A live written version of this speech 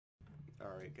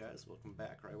Alright guys, welcome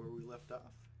back right where we left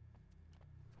off.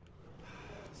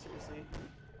 Seriously?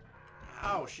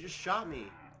 Ow, she just shot me!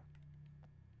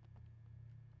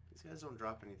 These guys don't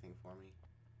drop anything for me.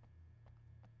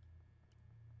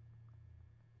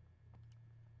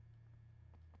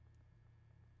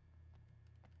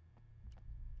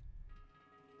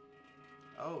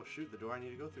 Oh shoot, the door I need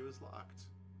to go through is locked.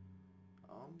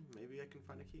 Maybe I can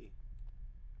find a key.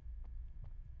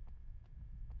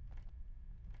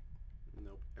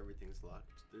 Nope, everything's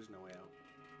locked. There's no way out.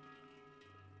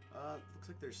 Looks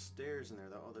like there's stairs in there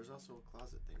though. Oh, there's also a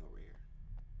closet thing over here.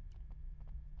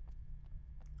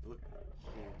 Look, I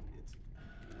mean, it's...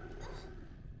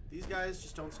 These guys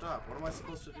just don't stop. What am I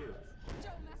supposed to do?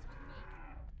 Don't mess with me.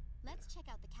 Let's check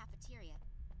out the cafeteria.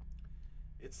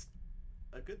 It's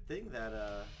a good thing that,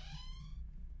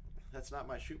 that's not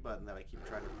my shoot button that I keep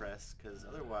trying to press, because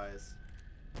otherwise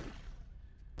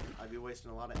I'd be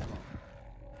wasting a lot of ammo.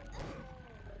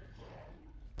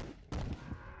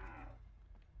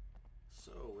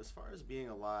 So, as far as being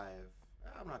alive,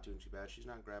 I'm not doing too bad. She's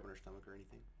not grabbing her stomach or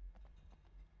anything.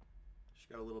 She's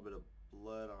got a little bit of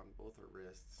blood on both her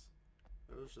wrists.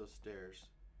 Those are those stairs.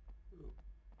 Ooh.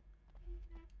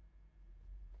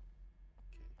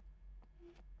 Okay.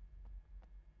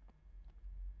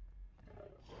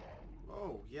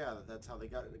 Oh, yeah, that's how they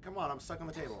got it. Come on, I'm stuck on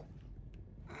the table.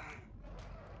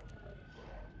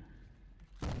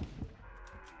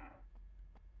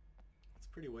 It's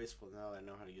pretty wasteful now that I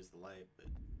know how to use the light, but...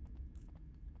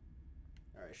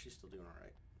 Alright, she's still doing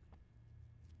alright.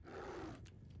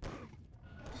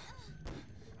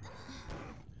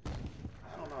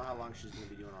 I don't know how long she's going to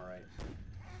be doing alright.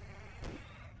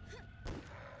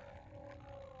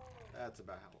 That's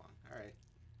about how long. Alright.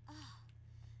 Oh,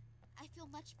 I feel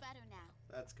much better now.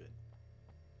 That's good.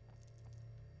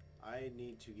 I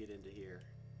need to get into here.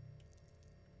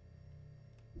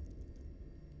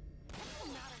 What's the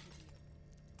matter with you?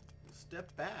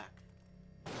 Step back.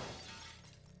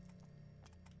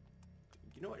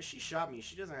 You know what? She shot me.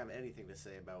 She doesn't have anything to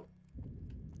say about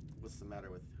what's the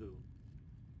matter with who.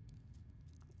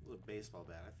 With a baseball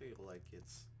bat, I feel like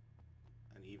it's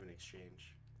an even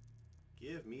exchange.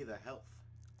 Give me the health.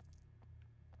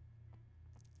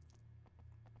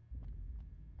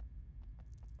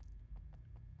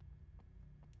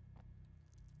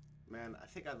 Man, I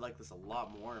think I'd like this a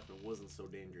lot more if it wasn't so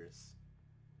dangerous.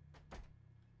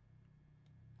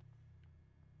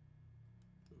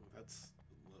 Ooh, that's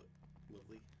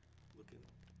lovely looking.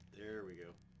 There we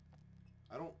go.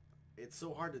 It's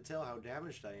so hard to tell how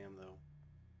damaged I am though.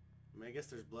 I mean, I guess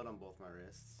there's blood on both my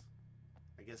wrists.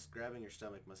 I guess grabbing your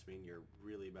stomach must mean you're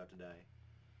really about to die.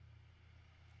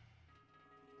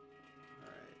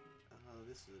 Alright.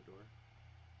 This is a door.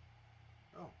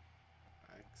 Oh.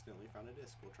 I accidentally found a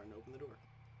disc while trying to open the door.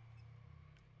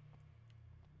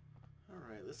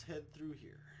 Alright, let's head through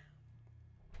here.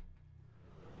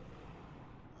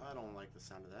 I don't like the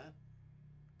sound of that.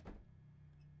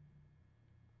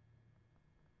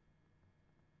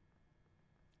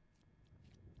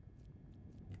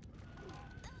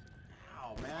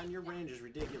 Ow, man, your range is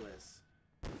ridiculous.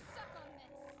 Suck on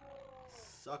this.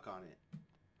 Suck on it.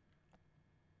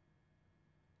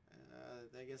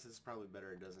 I guess it's probably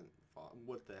better it doesn't fall.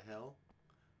 What the hell?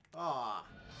 Ah!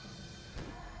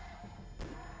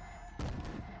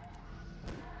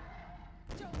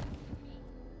 Don't mess with me.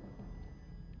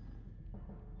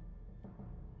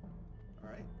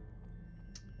 Alright.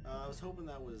 I was hoping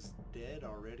that was dead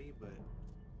already, but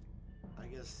I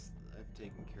guess I've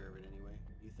taken care of it anyway.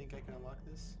 You think I can unlock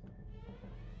this?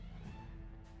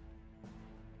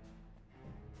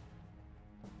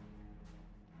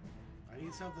 I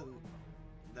need something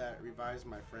that revives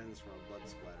my friends from a blood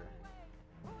splatter.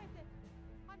 Who is it?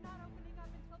 I'm not opening up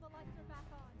until the lights are back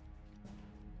on.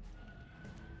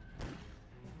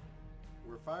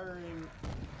 We're firing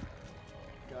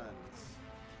guns.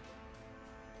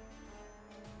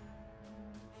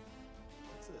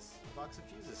 What's this? A box of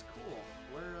fuses. Cool.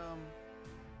 Where,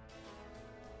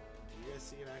 do you guys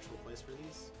see an actual place for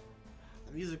these?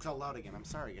 The music's all loud again. I'm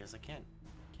sorry, guys. I can't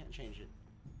change it.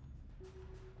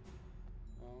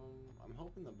 I'm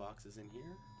hoping the box is in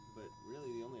here, but really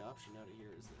the only option out of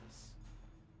here is this.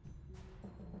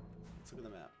 Let's look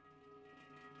at the map.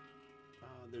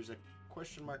 There's a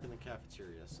question mark in the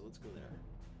cafeteria, so let's go there.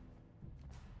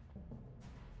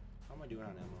 How am I doing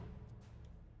on ammo?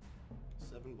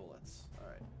 7 bullets.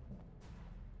 Alright.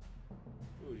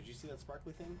 Ooh, did you see that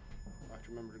sparkly thing? I'll have to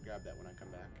remember to grab that when I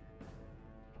come back.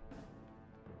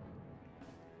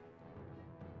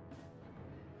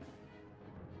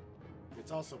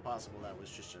 It's also possible that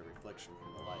was just a reflection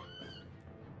from the light.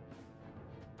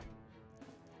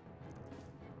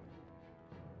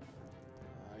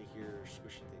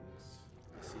 squishy things.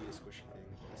 I see a squishy thing.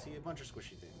 I see a bunch of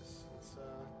squishy things. Let's,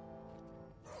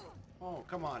 oh,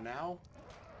 come on now.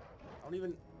 I don't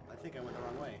even... I think I went the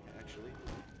wrong way, actually.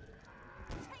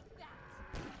 Take that!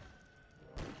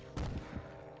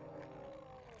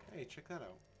 Hey, check that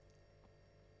out.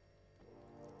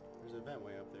 There's a vent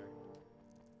way up there.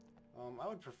 I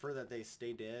would prefer that they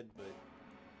stay dead, but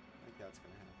I think that's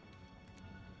gonna happen.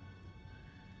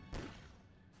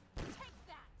 Take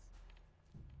that!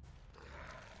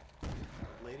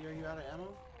 Lady, are you out of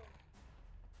ammo?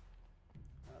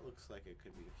 That looks like it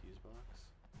could be a fuse box.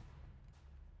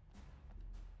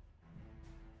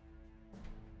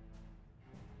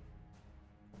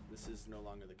 This is no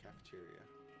longer the cafeteria.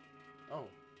 Oh.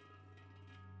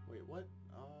 Wait, what?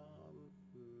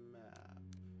 Map.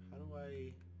 How do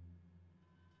I...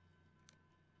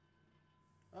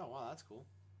 Oh, wow, that's cool.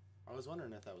 I was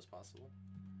wondering if that was possible.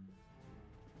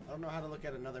 I don't know how to look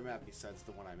at another map besides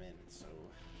the one I'm in, so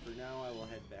for now I will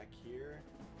head back here,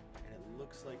 and it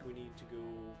looks like we need to go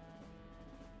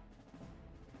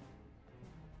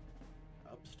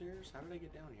upstairs? How did I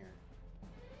get down here?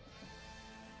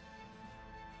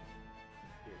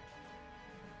 Here.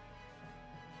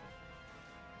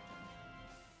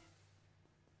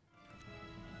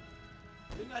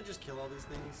 Didn't I just kill all these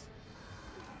things?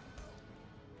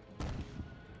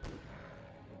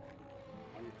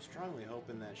 I'm strongly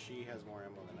hoping that she has more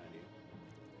ammo than I do.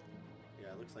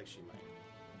 Yeah, it looks like she might.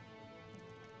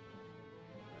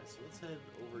 Alright, so let's head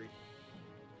over here.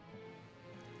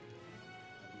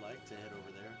 I'd like to head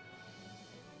over there.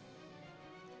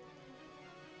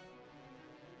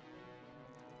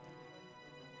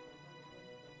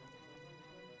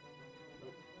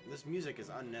 Nope. This music is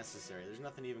unnecessary. There's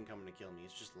nothing even coming to kill me.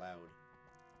 It's just loud.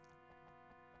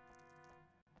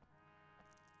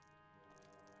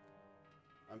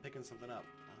 I'm picking something up.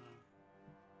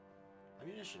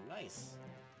 Ammunition, nice.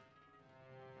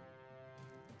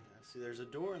 Yeah, see, there's a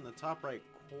door in the top right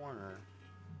corner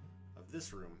of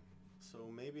this room,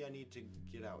 so maybe I need to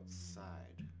get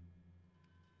outside.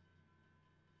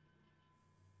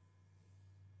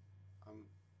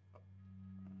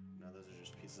 No, those are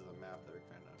just pieces of the map that are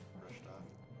kind of brushed off.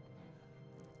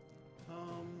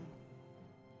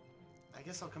 I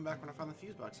guess I'll come back when I find the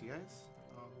fuse box, you guys.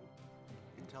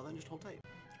 Until then, just hold tight.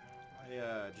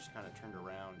 I just kind of turned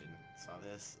around and saw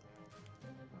this,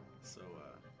 so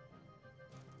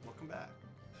welcome back.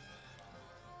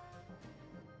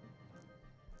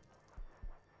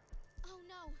 Oh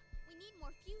no, we need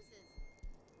more fuses.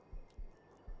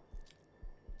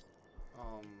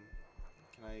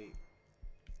 Can I...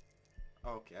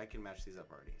 Okay, I can match these up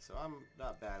already. So I'm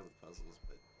not bad with puzzles,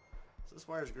 but... So this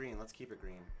wire's green, let's keep it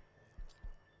green.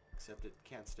 Except it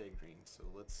can't stay green, so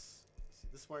let's... See,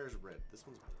 this wire's red, this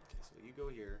one's blue. Okay, so you go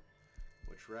here,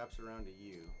 which wraps around to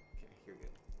you. Okay, you're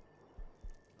good.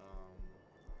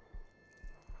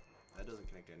 That doesn't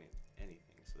connect to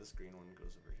anything. So this green one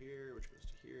goes over here, which goes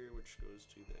to here, which goes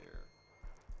to there.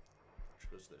 Which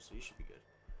goes to there, so you should be good.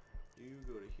 You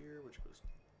go to here, which goes to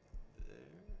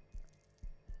there.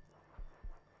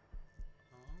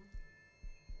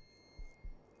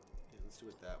 Yeah, let's do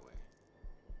it that way.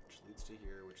 Which leads to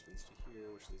here, which leads to here,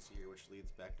 which leads to here, which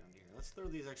leads back down to here. Let's throw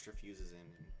these extra fuses in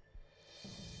and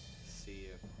see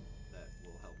if that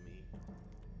will help me.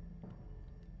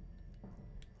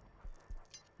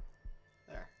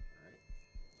 There, alright.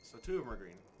 So two of them are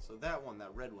green. So that one,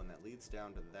 that red one, that leads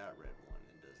down to that red one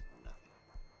and does nothing.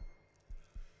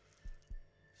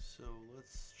 So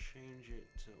let's change it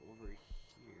to over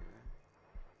here.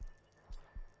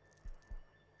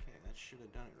 Okay, that should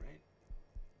have done it, right?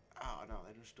 Oh, no,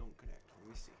 they just don't connect. Let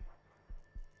me see.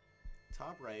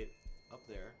 Top right, up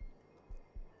there,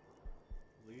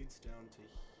 leads down to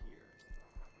here.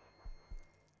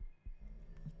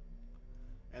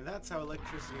 And that's how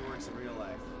electricity works in real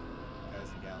life, guys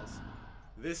and gals.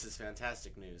 This is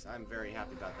fantastic news. I'm very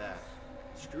happy about that.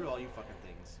 Screw all you fucking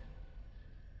things.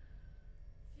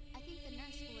 I think the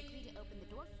nurse will agree to open the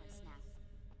door for us now.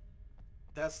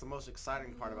 That's the most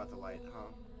exciting part about the light,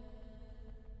 huh?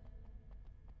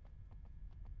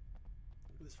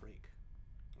 Look at this rake.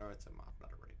 Oh, it's a mop,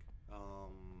 not a rake.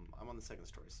 I'm on the second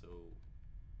story, so...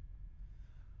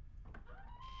 I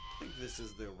think this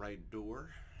is the right door.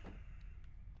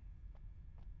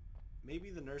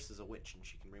 Maybe the nurse is a witch and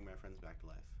she can bring my friends back to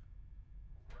life.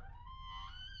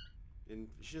 And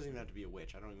she doesn't even have to be a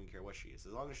witch. I don't even care what she is.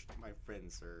 As long as my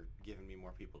friends are giving me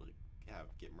more people to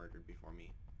get murdered before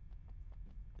me.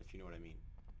 If you know what I mean.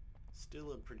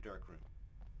 Still a pretty dark room.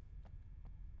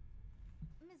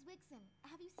 Ms. Wixon,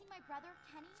 have you seen my brother,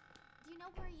 Kenny? Do you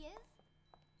know where he is?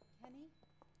 Kenny?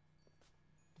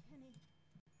 Kenny.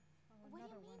 Oh, What do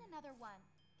another you mean one. another one.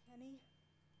 Kenny?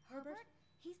 Herbert?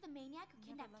 He's the maniac who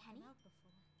Never kidnapped let Kenny? him out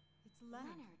before. It's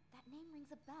Leonard. Leonard. That name rings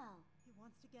a bell. He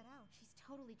wants to get out. She's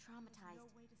totally There's traumatized.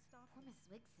 no way to stop Poor him. Miss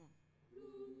Wigson.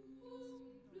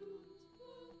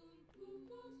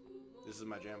 This is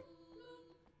my jam.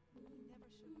 He never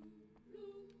should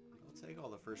have. I'll take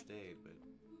all the first aid, but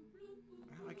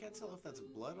I can't tell if that's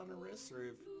blood on her wrist or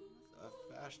if a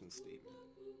fashion statement.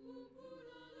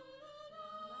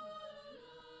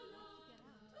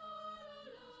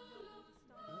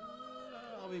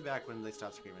 I'll be back when they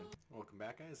stop screaming. Welcome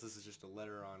back, guys. This is just a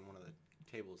letter on one of the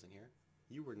tables in here.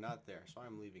 You were not there, so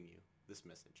I'm leaving you this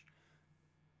message.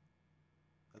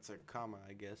 That's a comma,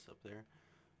 I guess, up there.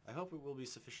 I hope it will be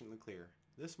sufficiently clear.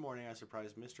 This morning I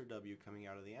surprised Mr. W coming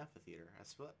out of the amphitheater. I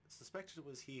suspected it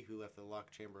was he who left the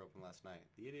locked chamber open last night.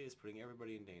 The idiot is putting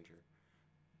everybody in danger.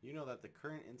 You know that the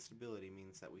current instability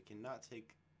means that we cannot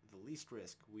take the least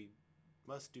risk. We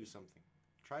must do something.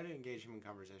 Try to engage him in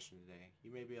conversation today.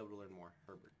 You may be able to learn more.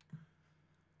 Herbert.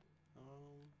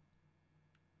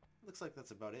 Looks like that's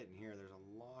about it in here. There's a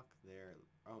lock there.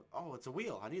 Oh, it's a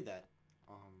wheel. I need that.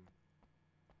 For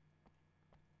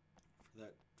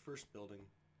that first building.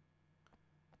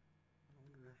 I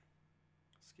wonder.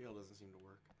 Scale doesn't seem to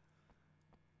work.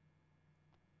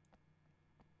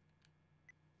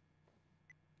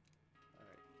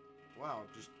 Alright. Wow,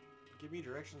 just give me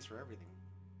directions for everything.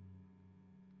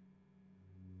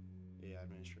 Yeah,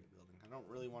 administrative building. I don't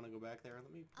really want to go back there.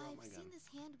 Let me pull out my gun. I've seen this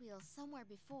hand wheel somewhere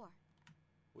before.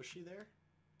 Was she there?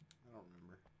 I don't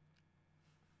remember.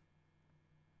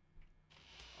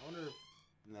 I wonder if...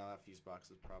 No, that fuse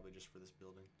box is probably just for this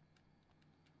building.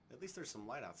 At least there's some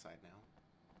light outside now.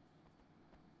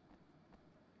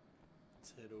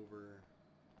 Let's head over...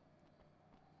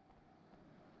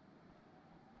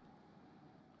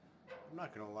 I'm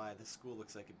not gonna lie, this school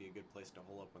looks like it'd be a good place to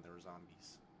hole up when there were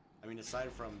zombies. I mean,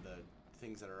 aside from the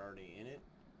things that are already in it,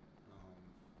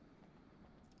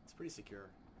 it's pretty secure.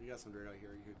 You got some dirt out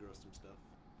here, you could grow some stuff.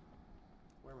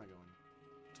 Where am I going?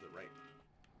 To the right.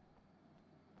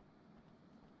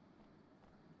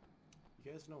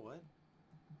 You guys know what?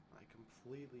 I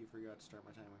completely forgot to start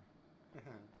my timer.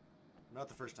 Not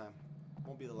the first time.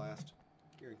 Won't be the last.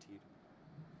 Guaranteed.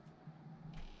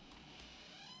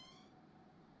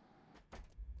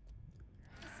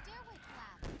 The stairway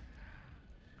collapsed.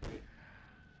 Great.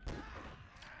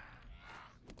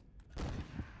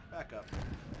 Back up.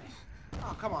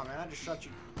 Oh, come on, man. I just shot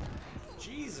you.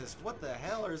 Jesus, what the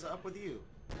hell is up with you?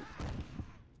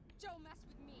 Don't mess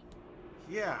with me.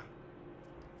 Yeah.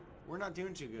 We're not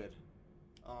doing too good.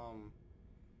 I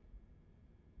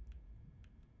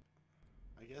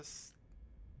guess...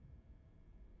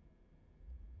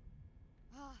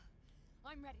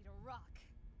 I'm ready to rock.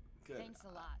 Good. Thanks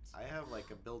a lot. I have like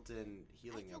a built-in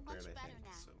healing feel upgrade, much I better think,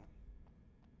 now. so...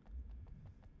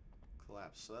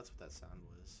 Collapse. So that's what that sound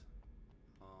was.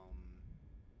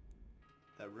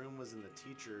 That room was in the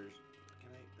teacher's...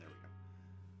 There we go.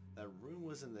 That room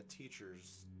was in the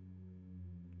teacher's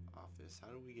office.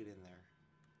 How do we get in there?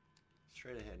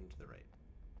 Straight ahead and to the right.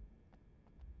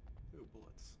 Ooh,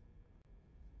 bullets.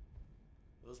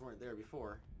 Those weren't there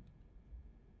before.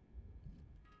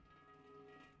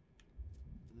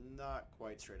 Not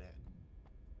quite straight ahead.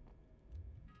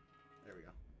 There we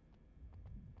go.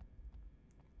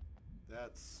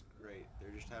 That's great. There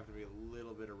just happened to be a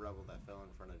little bit of rubble that fell in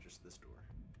front of just this door.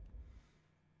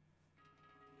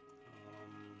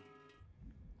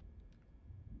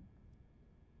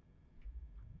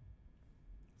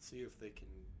 Let's see if they can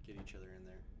get each other in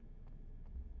there.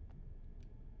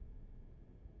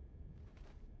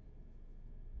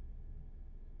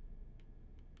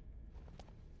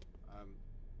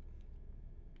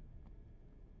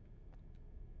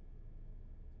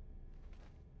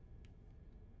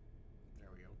 There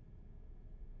we go.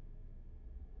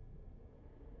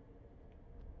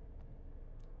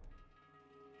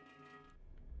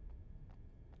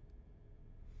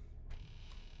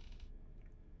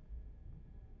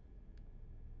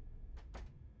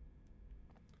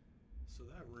 So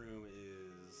that room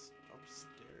is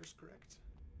upstairs, correct?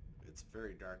 It's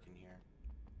very dark in here.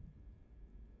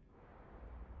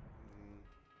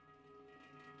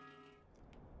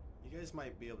 You guys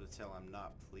might be able to tell I'm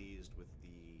not pleased with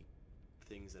the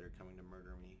things that are coming to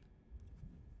murder me.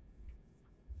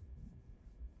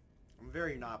 I'm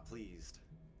very not pleased.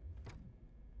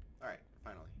 Alright,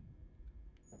 finally.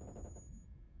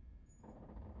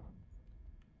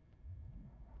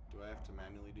 Do I have to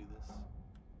manually do this?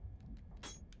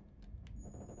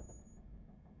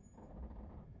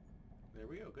 There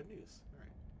we go, good news.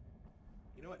 Alright.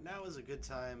 You know what, now is a good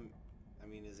time, I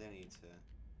mean, as any, to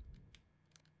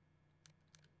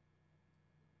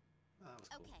was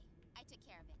cool. Okay, I took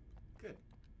care of it. Good.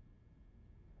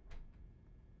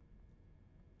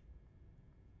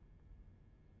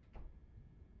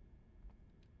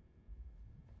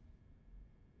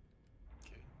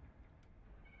 Okay.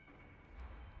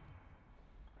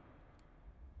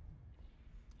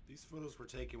 These photos were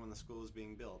taken when the school was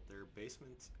being built. There are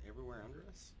basements everywhere under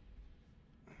us.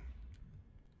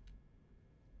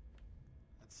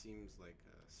 That seems like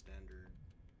a standard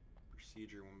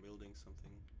procedure when building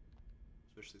something,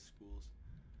 especially schools.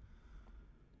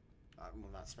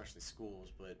 Well, not especially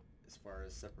schools, but as far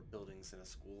as separate buildings in a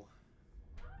school.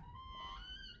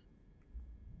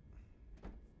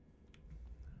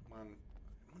 Come on,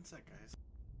 one sec, guys.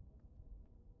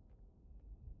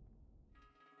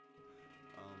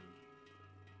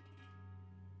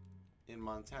 In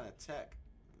Montana Tech,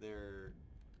 there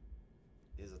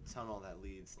is a tunnel that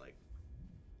leads like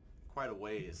quite a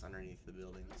ways underneath the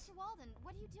buildings. Mr. Walden,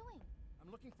 what are you doing?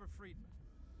 I'm looking for Friedman.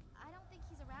 I don't think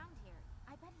he's around here.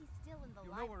 I bet he's still in the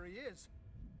You know where he is?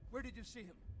 Where did you see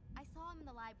him? I saw him in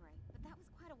the library, but that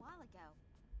was quite a while ago.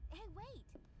 Hey, wait!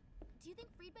 Do you think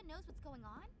Friedman knows what's going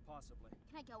on? Possibly.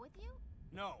 Can I go with you?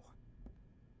 No.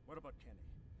 What about Kenny?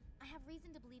 I have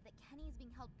reason to believe that Kenny is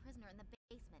being held prisoner in the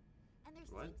basement. And there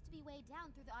What? seems to be way down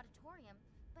through the auditorium,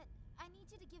 but I need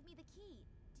you to give me the key.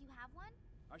 Do you have one?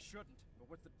 I shouldn't, but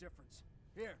what's the difference?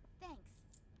 Here. Thanks.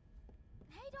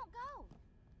 Hey, don't go!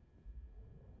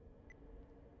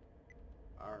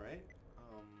 Alright,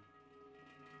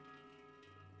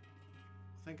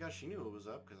 thank God she knew it was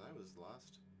up, because I was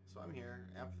lost. So I'm here.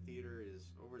 Amphitheater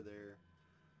is over there.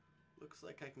 Looks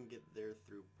like I can get there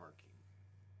through parking.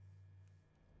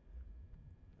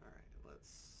 Alright,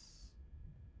 let's...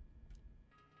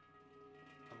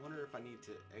 I wonder if I need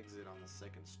to exit on the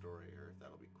second story, or if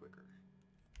that'll be quicker.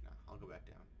 Nah, I'll go back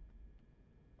down.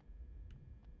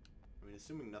 I mean,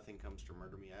 assuming nothing comes to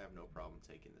murder me, I have no problem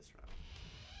taking this route.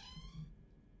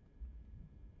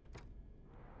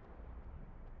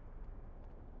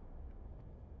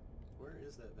 Where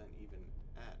is that vent even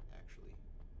at, actually?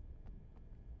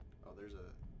 Oh, there's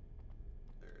a...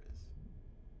 There it is.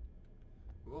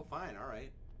 Well, fine,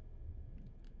 alright.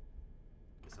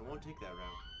 Guess I won't take that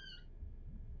route.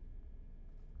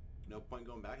 No point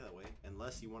going back that way,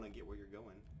 unless you want to get where you're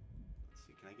going. Let's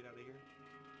see, can I get out of here?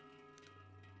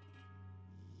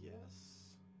 Yes.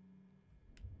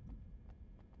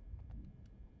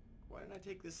 Why didn't I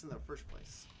take this in the first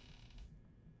place?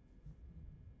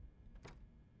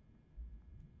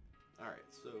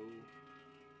 Alright, so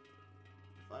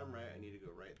if I'm right, I need to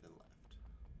go right then left,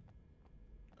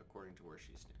 according to where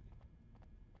she's standing.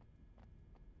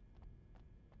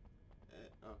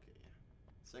 Okay, yeah.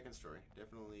 Second story.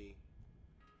 Definitely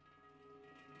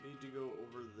need to go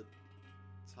over the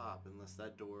top, unless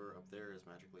that door up there is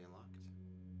magically unlocked.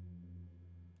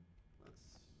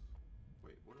 Let's...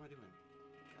 Wait, what am I doing?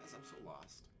 Guys, I'm so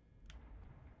lost.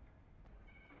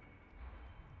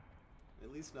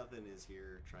 At least nothing is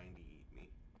here trying to eat me.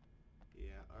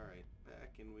 Yeah, alright.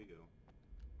 Back in we go.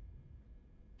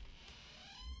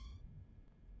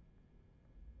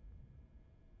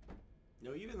 You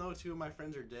know, even though two of my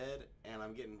friends are dead, and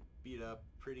I'm getting beat up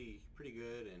pretty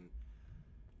good, and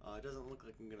it doesn't look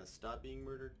like I'm gonna stop being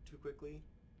murdered too quickly,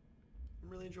 I'm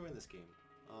really enjoying this game.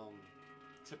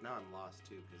 Except now I'm lost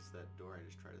too, because that door I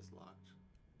just tried is locked.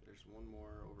 There's one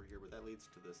more over here, but that leads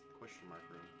to this question mark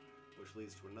room, which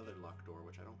leads to another locked door,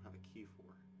 which I don't have a key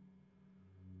for.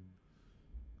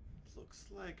 Looks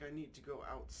like I need to go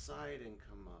outside and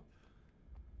come up.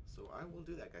 So I will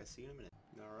do that, guys. See you in a minute.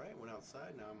 Alright, went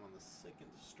outside. Now I'm on the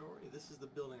second story. This is the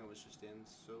building I was just in,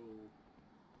 so...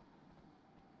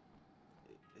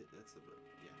 that's the...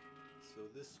 yeah. So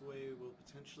this way will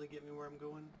potentially get me where I'm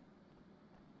going.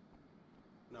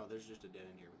 No, there's just a dead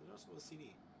end here, but there's also a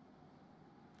CD.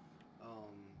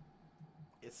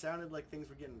 It sounded like things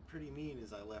were getting pretty mean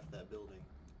as I left that building.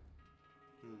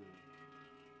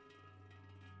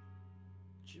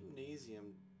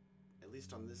 Gymnasium, at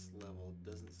least on this level,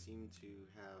 doesn't seem to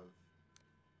have...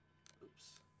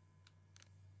 oops.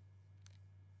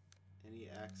 Any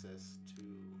access to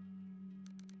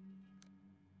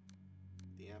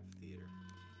the amphitheater.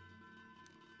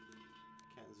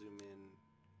 Can't zoom in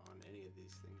on any of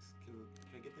these things. Can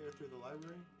I get there through the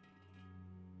library?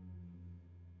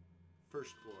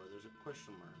 First floor, there's a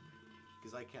question mark.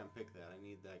 Because I can't pick that. I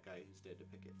need that guy who's dead to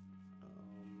pick it.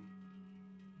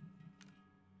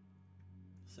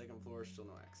 Second floor, still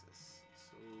no access.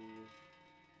 So,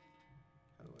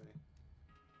 how do I...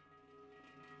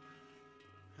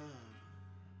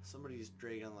 Somebody's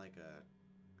dragging like a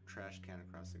trash can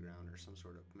across the ground or some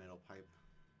sort of metal pipe.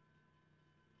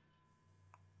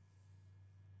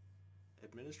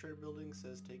 administrator building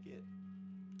says take it.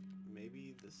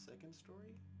 Maybe the second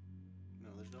story? No,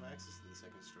 there's no access to the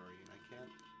second story, and I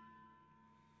can't...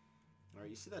 Alright,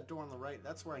 you see that door on the right?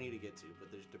 That's where I need to get to,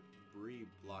 but there's debris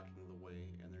blocking the way,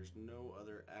 and there's no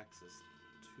other access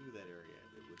to that area,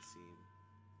 it would seem.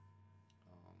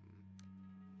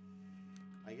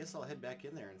 I guess I'll head back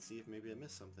in there and see if maybe I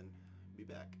missed something. Be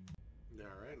back.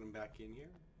 Alright, I'm back in here.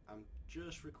 I'm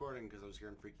just recording because I was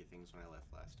hearing freaky things when I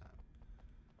left last time.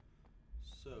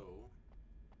 So,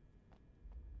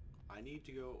 I need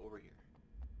to go over here.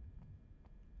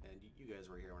 And you guys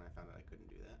were here when I found out I couldn't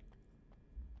do that.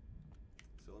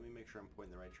 So let me make sure I'm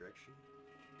pointing the right direction.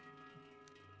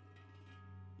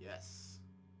 Yes.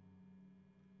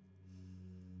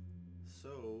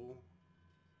 So,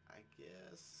 I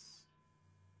guess...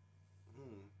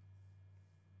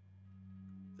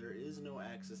 There is no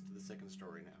access to the second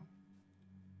story now.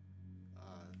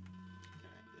 Okay,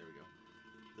 there we go.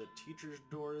 The teacher's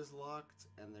door is locked,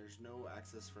 and there's no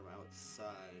access from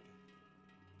outside.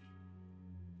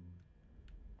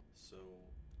 So,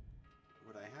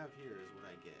 what I have here is what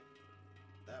I get.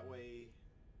 That way,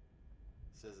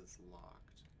 it says it's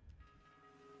locked.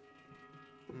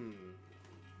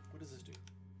 What does this do?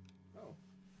 Oh.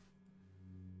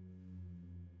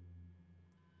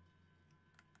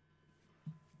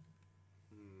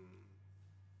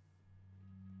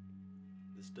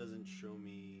 This doesn't show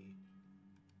me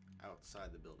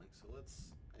outside the building, so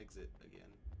let's exit again.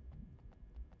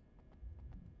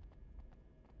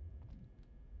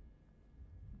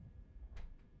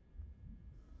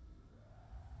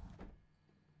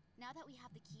 Now that we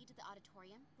have the key to the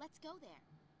auditorium, let's go there.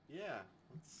 Yeah,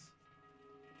 let's...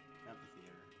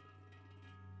 Amphitheater.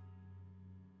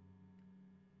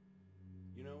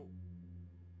 You know...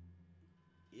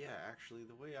 Yeah, actually,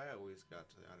 the way I always got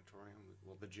to the auditorium,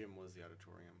 well, the gym was the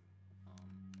auditorium.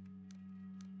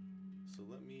 So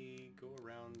let me go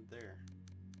around there,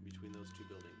 between those two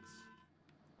buildings.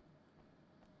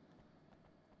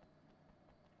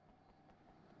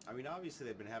 I mean, obviously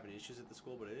they've been having issues at the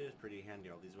school, but it is pretty handy,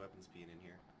 all these weapons being in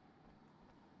here.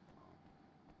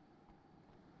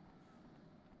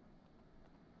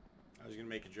 I was gonna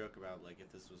make a joke about, like, if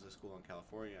this was a school in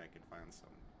California, I could find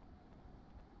some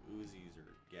Uzis or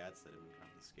Gats that have been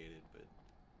confiscated, but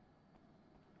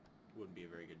it wouldn't be a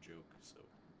very good joke, so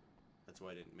that's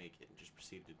why I didn't make it and just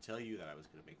proceeded to tell you that I was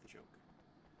going to make the joke.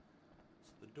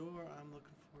 So the door I'm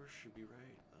looking for should be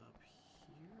right up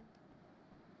here.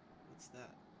 What's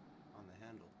that on the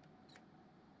handle?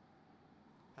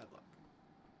 Padlock.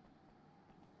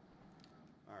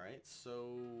 Alright,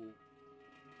 so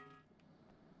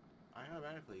I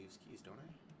automatically use keys, don't I?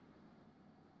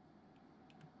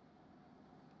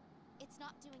 It's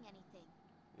not doing anything.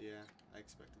 Yeah, I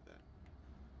expected that.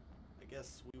 I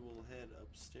guess we will head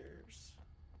upstairs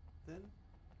then?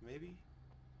 Maybe?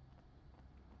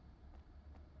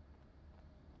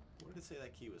 What did it say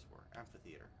that key was for?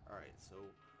 Amphitheater. Alright, so...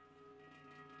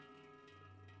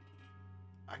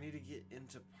 I need to get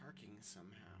into parking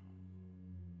somehow.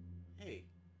 Hey.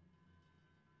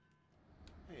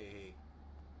 Hey.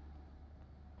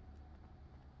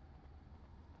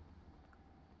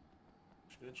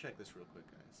 Just gonna check this real quick,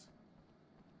 guys.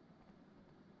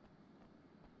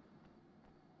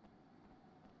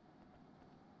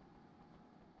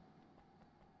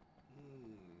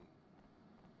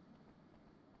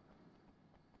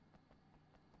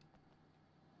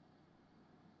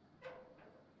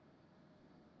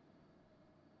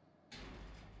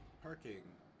 Parking.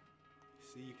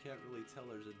 See, you can't really tell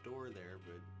there's a door there,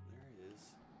 but there it is.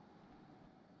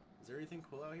 Is there anything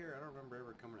cool out here? I don't remember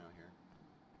ever coming out here.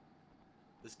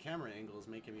 This camera angle is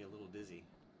making me a little dizzy.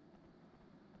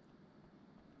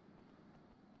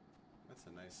 That's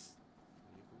a nice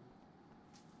vehicle.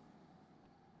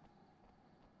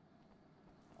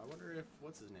 I wonder if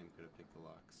what's his name could have picked the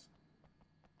locks.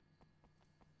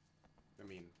 I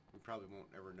mean, we probably won't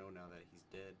ever know now that he's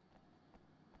dead.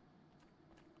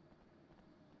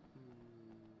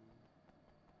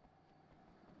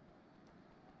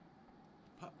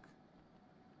 Puck.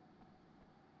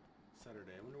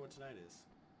 Saturday. I wonder what tonight is.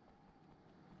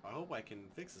 I hope I can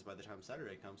fix this by the time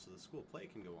Saturday comes so the school play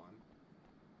can go on.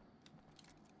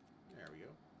 There we go.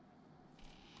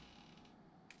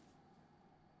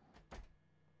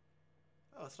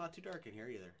 Oh, it's not too dark in here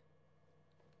either.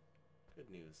 Good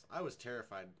news. I was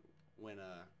terrified when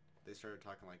they started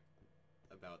talking like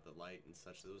about the light and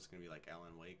such. That it was going to be like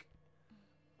Alan Wake,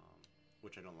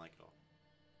 which I don't like at all.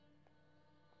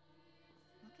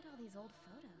 Look at all these old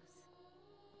photos.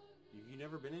 You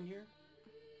never been in here?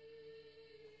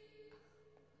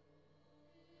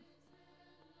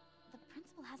 The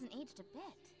principal hasn't aged a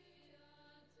bit.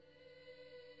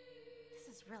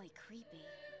 is really creepy.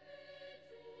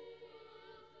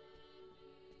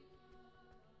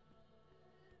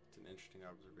 It's an interesting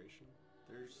observation.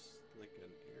 There's like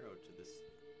an arrow to this.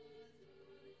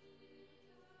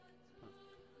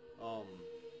 Huh.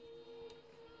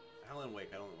 Alan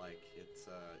Wake I don't like.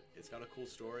 It's got a cool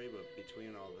story, but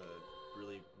between all the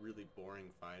really boring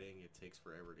fighting, it takes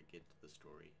forever to get to the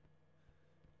story.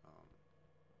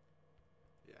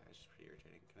 Yeah, it's just pretty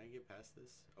irritating. Can I get past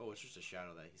this? Oh, it's just a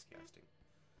shadow that he's casting.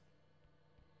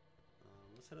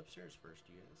 Let's head upstairs first,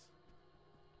 you guys.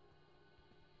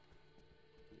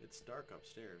 It's dark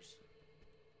upstairs.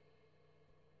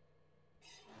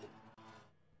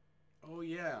 Oh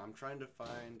yeah, I'm trying to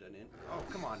find an Oh,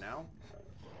 come on now.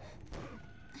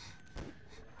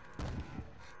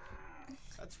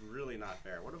 That's really not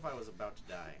fair. What if I was about to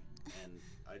die and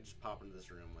I just pop into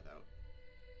this room without...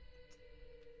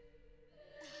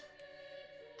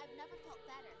 I've never felt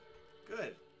better.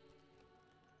 Good.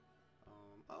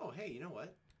 Oh, hey, you know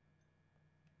what?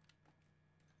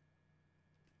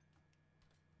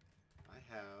 I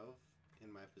have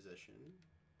in my possession...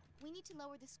 We need to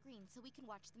lower the screen so we can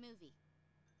watch the movie.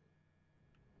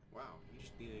 Wow, you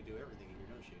just need to do everything in here,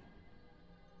 don't you?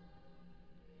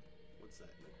 What's that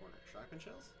in the corner? Shotgun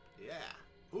shells? Yeah!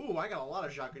 Ooh, I got a lot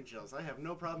of shotgun shells. I have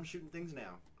no problem shooting things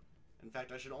now. In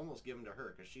fact, I should almost give them to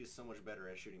her, because she's so much better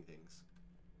at shooting things.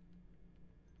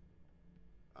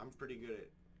 I'm pretty good at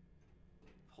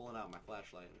pulling out my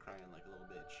flashlight and crying like a little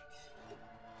bitch.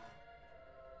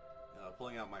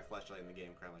 Pulling out my flashlight in the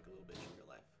game, crying like a little bitch in real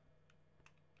life.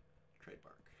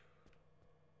 Trademark.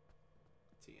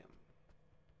 TM.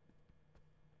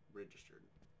 Registered.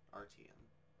 RTM.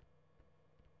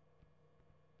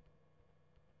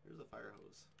 Here's a fire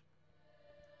hose.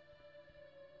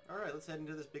 Alright, let's head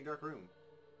into this big dark room.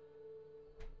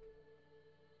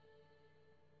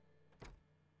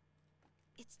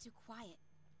 It's too quiet.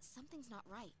 Something's not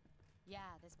right.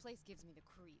 Yeah, this place gives me the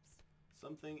creeps.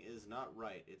 Something is not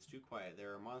right. It's too quiet.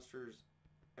 There are monsters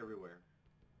everywhere.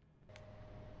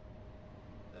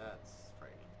 That's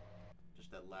frightening. Just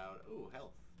that loud... Ooh,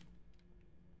 health.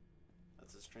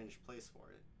 That's a strange place for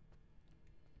it.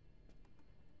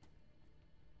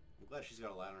 I'm glad she's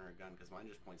got a light on her gun, because mine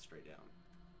just points straight down.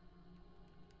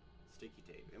 Sticky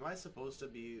tape. Am I supposed to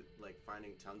be, like,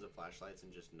 finding tons of flashlights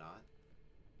and just not?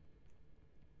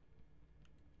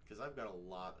 Because I've got a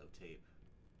lot of tape.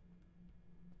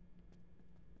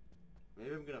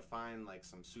 Maybe I'm gonna find, like,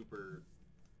 some super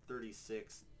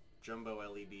 36 jumbo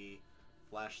LED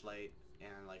flashlight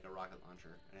and, like, a rocket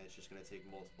launcher. And it's just gonna take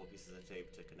multiple pieces of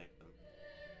tape to connect them.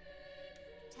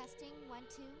 Testing, 1,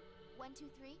 2, 1, 2,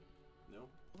 3. No?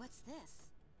 What's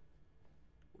this?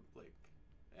 Wood plank.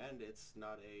 And it's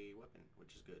not a weapon,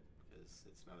 which is good, because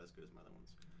it's not as good as my other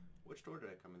ones. Which door did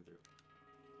I come in through?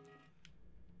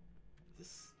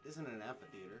 This isn't an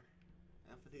amphitheater.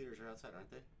 Amphitheaters are outside,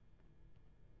 aren't they?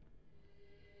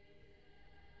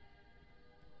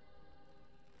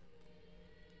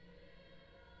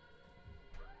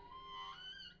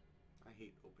 I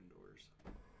hate open doors.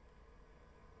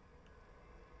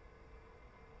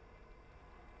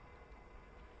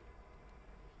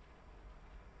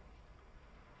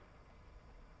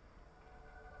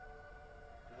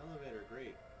 Elevator,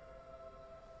 great.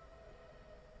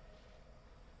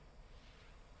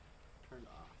 Turned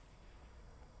off.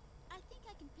 I think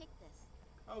I can pick this.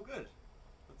 Oh, good.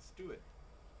 Let's do it.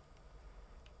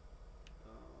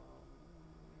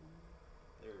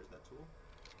 There's that tool.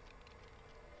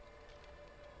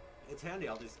 It's handy,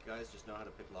 all these guys just know how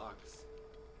to pick locks.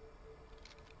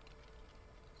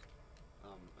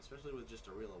 Especially with just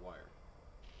a reel of wire.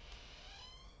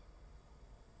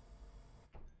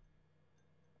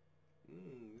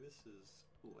 This is...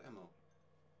 Ooh, ammo.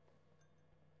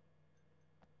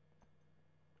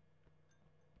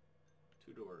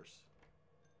 Two doors.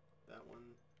 That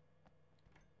one.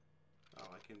 Oh,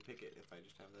 I can pick it if I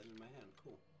just have that in my hand.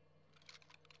 Cool.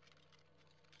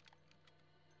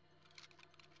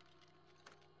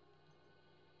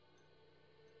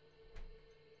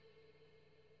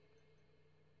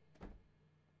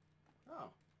 Oh,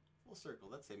 full circle.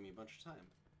 That saved me a bunch of time.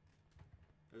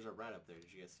 There's a rat up there.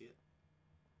 Did you guys see it?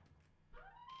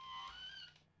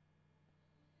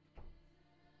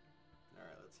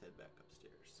 Alright, let's head back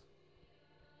upstairs.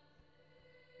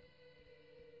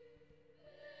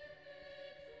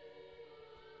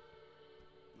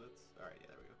 Alright, yeah,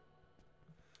 there we go.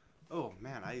 Oh,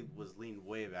 man, I was leaned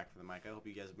way back from the mic. I hope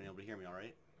you guys have been able to hear me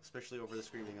alright. Especially over the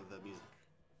screaming of the music.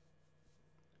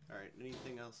 Alright,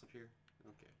 anything else up here?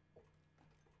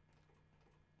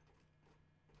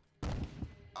 Okay.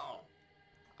 Oh!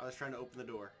 I was trying to open the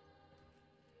door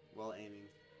while aiming.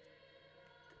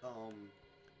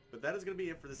 But that is going to be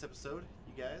it for this episode,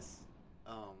 you guys.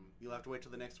 You'll have to wait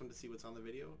till the next one to see what's on the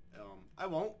video. I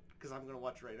won't, because I'm going to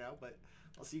watch it right now, but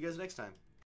I'll see you guys next time.